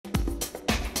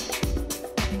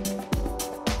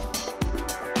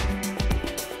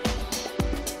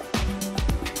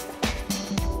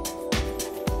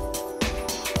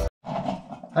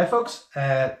Hi folks,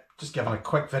 just giving a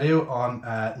quick video on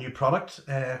a new product,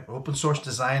 open source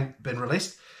design been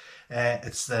released.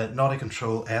 It's the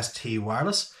Nauti-Control ST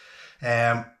Wireless.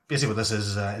 Basically what this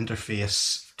is an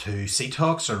interface to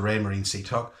Seatalk, or Raymarine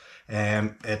Seatalk.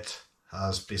 It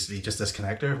has basically just this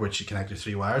connector which you connect your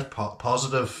three wires,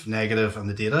 positive, negative and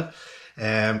the data.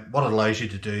 What it allows you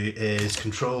to do is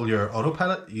control your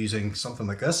autopilot using something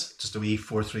like this, just a wee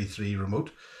 433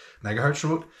 remote, megahertz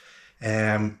remote.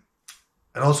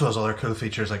 It also has other cool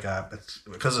features like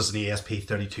because it's an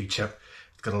ESP32 chip,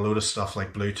 it's got a load of stuff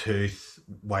like Bluetooth,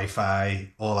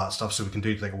 Wi-Fi, all that stuff, so we can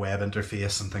do like a web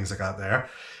interface and things like that there.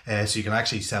 So you can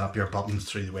actually set up your buttons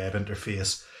through the web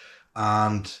interface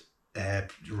and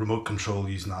remote control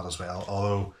using that as well,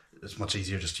 although it's much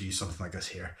easier just to use something like this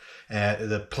here.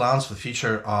 The plans for the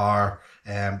future are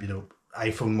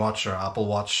iPhone Watch or Apple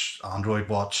Watch, Android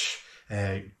Watch,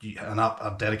 a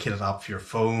dedicated app for your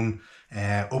phone,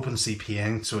 open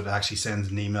CPN, so it actually sends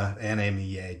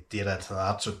NMEA data to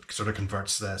that, so it sort of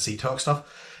converts the Seatalk stuff.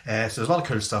 So there's a lot of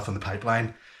cool stuff in the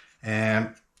pipeline.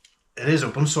 It is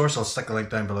open source. I'll stick a link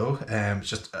down below. It's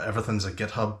just everything's a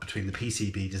GitHub between the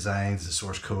PCB designs, the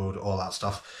source code, all that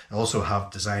stuff. I also have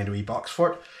designed a wee box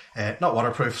for it. Not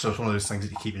waterproof, so it's one of those things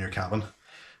that you keep in your cabin.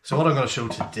 So what I'm going to show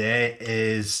today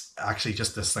is actually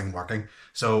just this thing working.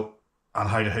 And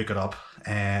how to hook it up,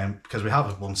 because we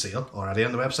have one sale already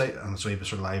on the website and it's only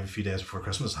sort of live a few days before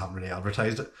Christmas. I haven't really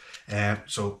advertised it,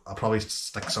 so I'll probably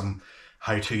stick some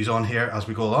how-tos on here as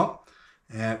we go along.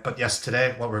 But yes,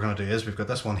 today what we're going to do is we've got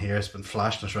this one here, it's been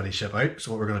flashed and it's ready to ship out,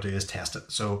 so what we're going to do is test it.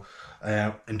 So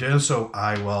in doing so,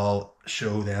 I will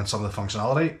show then some of the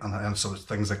functionality and some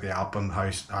things like the app and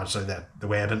the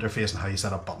web interface and how you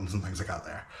set up buttons and things like that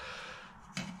there.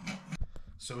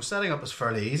 So setting up is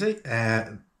fairly easy.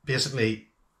 Basically,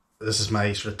 this is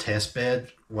my sort of test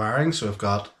bed wiring. So I've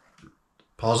got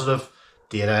positive,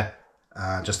 data,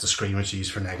 and just the screen which is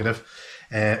used for negative.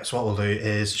 So what we'll do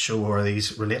is show where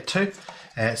these relate to.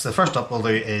 So the first up we'll do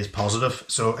is positive.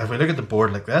 So if we look at the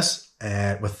board like this,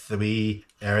 with the wee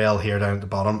aerial here down at the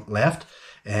bottom left,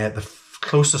 the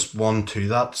closest one to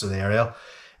that, so the aerial,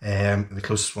 the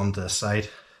closest one to this side.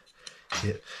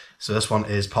 So this one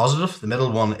is positive, the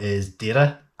middle one is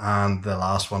data, and the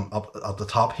last one up at the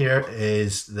top here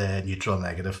is the neutral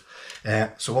negative.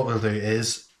 So what we'll do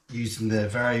is, using the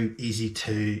very easy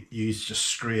to use, just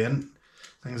screw in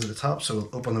things at the top. So we'll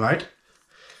open them out.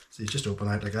 So you just open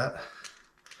out like that.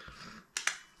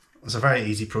 It's a very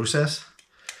easy process.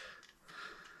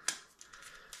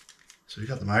 So we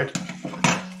got them out.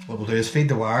 What we'll do is feed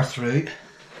the wire through.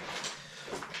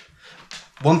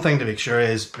 One thing to make sure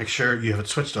you have it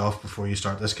switched off before you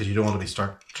start this, because you don't want to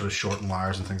start sort of shorting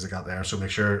wires and things like that there. So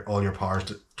make sure all your power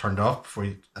is turned off before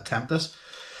you attempt this.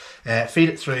 Feed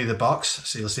it through the box.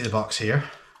 So you'll see the box here.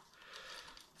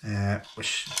 So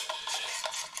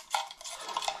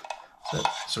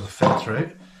we'll feed it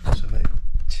through.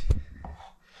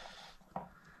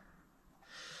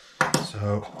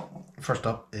 So first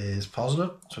up is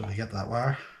positive. So we get that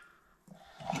wire.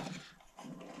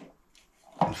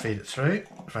 And feed it through,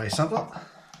 very simple.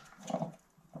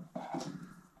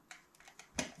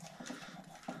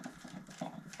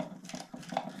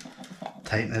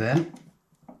 Tighten it in,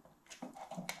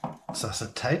 so that's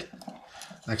it tight.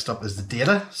 Next up is the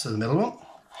data, so the middle one.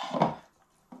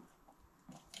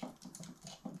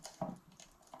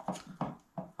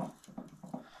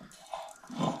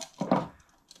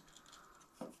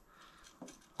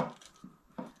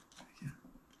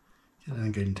 Get it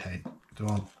in good and tight. Don't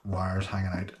want wires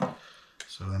hanging out,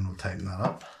 so then we'll tighten that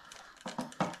up.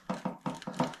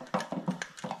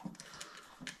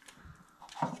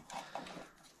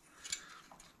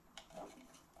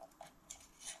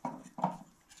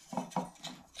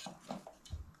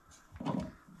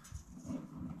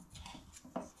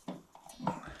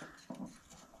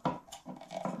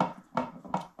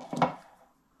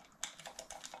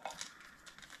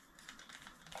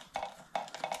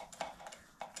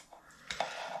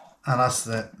 And that's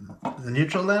the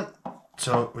neutral then.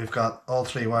 So we've got all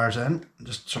three wires in,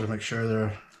 just sort of make sure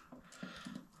they're,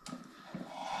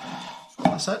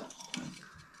 that's it.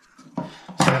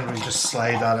 So then we just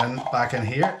slide that in, back in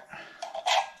here.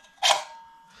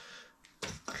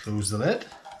 Close the lid.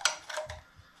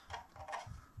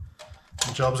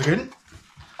 The job's good.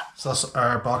 So that's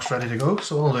our box ready to go.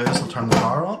 So what I'll do is I'll turn the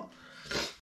power on.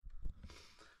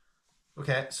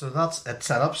 Okay, so that's it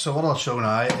set up. So what I'll show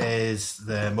now is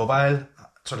the mobile,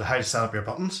 sort of how to set up your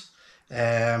buttons.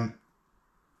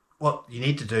 What you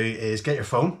need to do is get your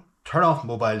phone, turn off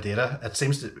mobile data. It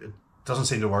doesn't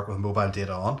seem to work with mobile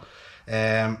data on.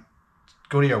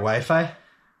 Go to your Wi-Fi,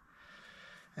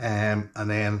 and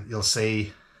then you'll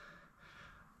see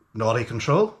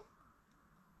Nauti-Control.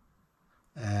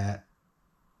 And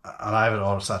I have it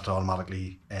all set to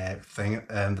automatically thing,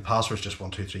 and the password is just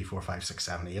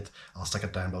 1234567 I'll stick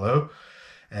it down below,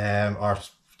 or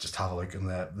just have a look in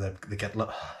the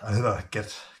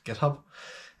GitHub.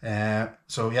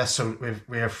 So yes, so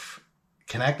we've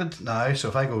connected now. So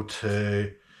if I go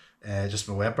to just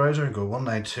my web browser and go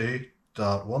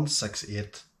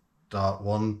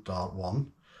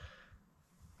 192.168.1.1,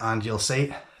 and you'll see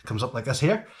it comes up like this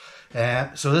here.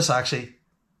 So this actually,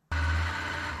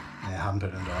 I haven't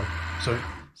put it in dog. So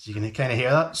you can kind of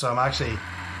hear that. So I'm actually,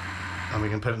 and we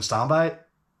can put it in standby.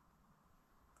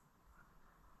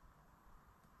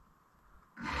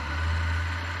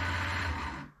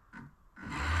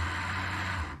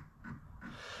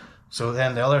 So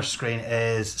then the other screen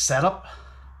is setup.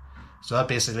 So that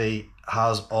basically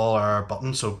has all our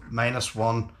buttons. So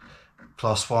 -1,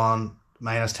 +1,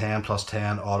 -10,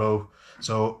 +10, auto.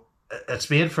 So it's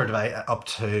made for device up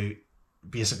to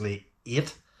basically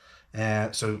 8.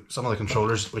 So some of the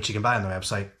controllers, which you can buy on the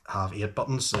website, have 8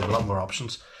 buttons, so there's a lot more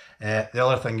options. The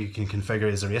other thing you can configure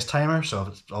is the race timer.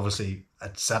 So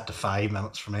it's set to 5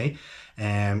 minutes for me.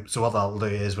 So what that'll do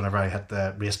is whenever I hit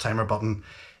the race timer button,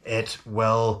 it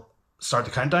will start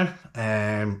the countdown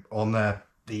on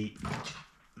the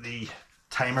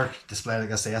timer display. I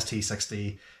guess the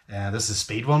ST60. This is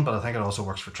speed one, but I think it also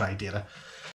works for tri data.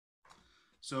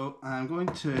 So I'm going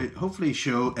to hopefully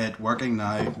show it working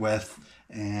now with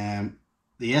the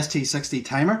ST60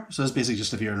 timer. So it's basically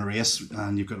just if you're in a race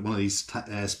and you've got one of these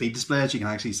speed displays, you can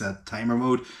actually set timer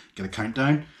mode, get a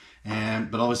countdown.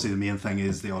 But obviously the main thing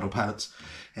is the autopilots.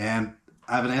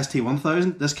 I have an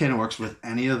ST1000. This kind of works with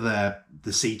any of the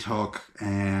Seatalk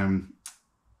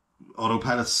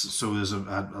autopilots. So there's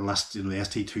a list, the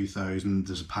ST2000.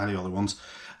 There's a pile of other ones.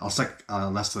 I'll stick a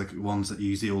list of the ones that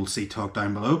use the old Seatalk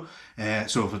down below.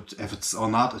 So if it's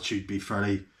on that, it should be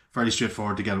fairly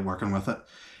straightforward to get it working with it.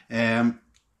 I'm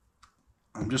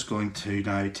just going to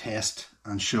now test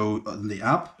and show the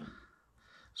app.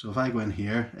 So if I go in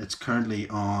here, it's currently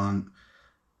on.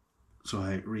 So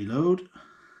I reload.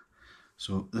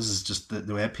 So this is just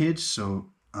the web page.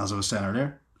 So as I was saying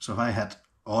earlier, so if I hit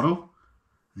auto,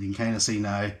 you can kind of see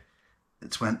now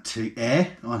it's went to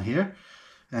A on here.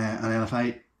 And then if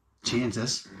I change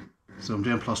this, so I'm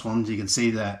doing +1, you can see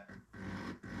that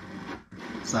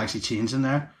it's actually changing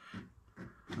there.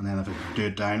 And then if I do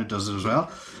it down, it does it as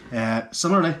well.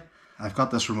 Similarly, I've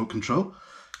got this remote control,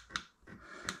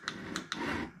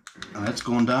 and it's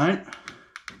going down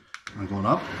and going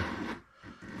up.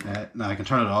 Now I can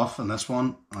turn it off in this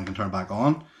one, and I can turn it back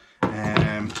on.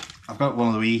 I've got one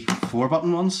of the wee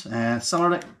 4-button ones,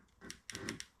 similarly.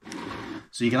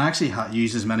 So you can actually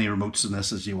use as many remotes in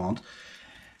this as you want.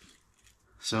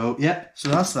 So yeah, so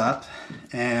that's that.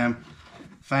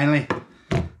 Finally,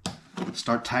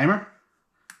 start timer.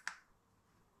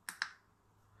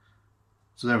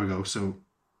 So there we go. So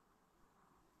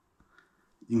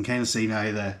you can kind of see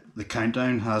now the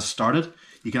countdown has started.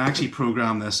 You can actually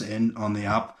program this in on the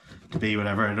app to be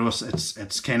whatever. I know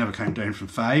it's kind of a countdown from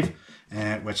 5,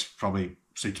 which probably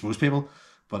suits most people,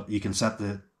 but you can set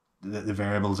the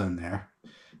variables in there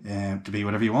to be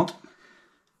whatever you want.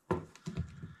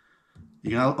 You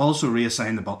can also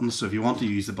reassign the buttons. So if you want to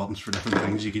use the buttons for different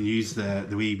things, you can use the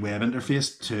wee web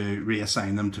interface to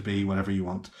reassign them to be whatever you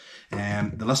want.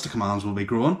 The list of commands will be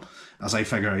growing as I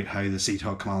figure out how the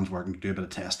Seatalk commands work and do a bit of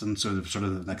testing. So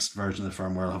the next version of the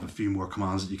firmware will have a few more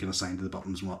commands that you can assign to the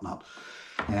buttons and whatnot.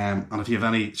 And if you have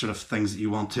any sort of things that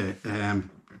you want to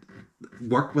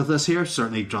work with this here,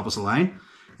 certainly drop us a line.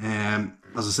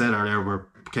 As I said earlier,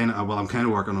 I'm kind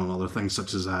of working on other things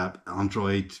such as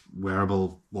Android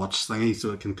wearable watch thingy,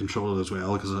 so it can control it as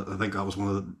well. Because I think that was one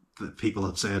of the people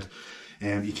that said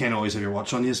you can't always have your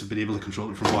watch on you, so being able to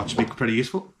control it from watch would be pretty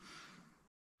useful.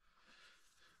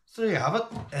 So there you have it.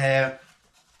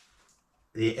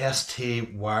 The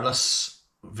ST Wireless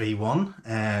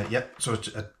V1. Yep. So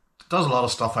it does a lot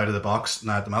of stuff out of the box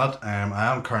now at the minute.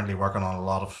 I am currently working on a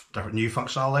lot of different new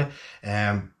functionality.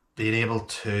 Being able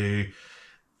to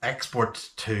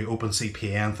export to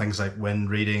OpenCPN, things like wind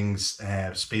readings,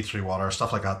 speed through water,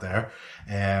 stuff like that there,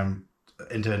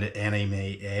 into an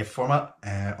NMEA format.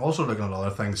 Also looking at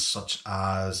other things such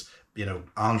as,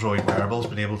 Android wearables,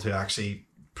 being able to actually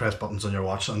press buttons on your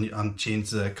watch and change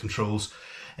the controls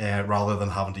rather than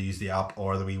having to use the app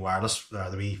or the wee wireless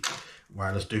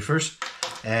doofers.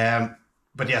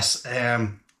 But yes,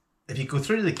 if you go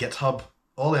through the GitHub,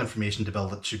 all the information to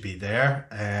build it should be there.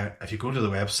 If you go to the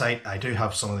website, I do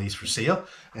have some of these for sale.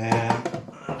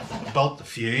 Built a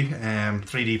few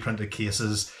 3D printed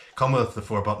cases, come with the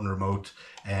 4-button remote.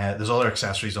 There's other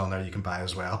accessories on there you can buy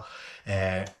as well.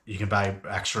 You can buy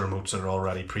extra remotes that are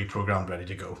already pre-programmed, ready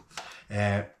to go.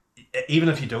 Even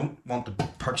if you don't want to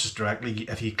purchase directly,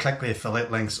 if you click the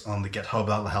affiliate links on the GitHub,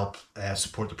 that'll help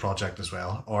support the project as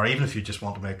well. Or even if you just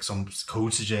want to make some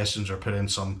code suggestions or put in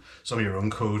some of your own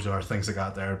code or things like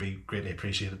that, there would be greatly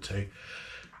appreciated too.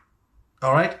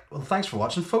 All right, well, thanks for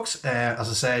watching, folks. As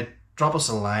I said, drop us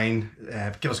a line,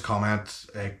 give us a comment,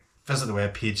 visit the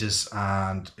web pages,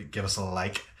 and give us a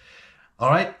like.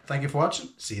 All right, thank you for watching.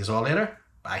 See you all later.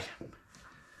 Bye.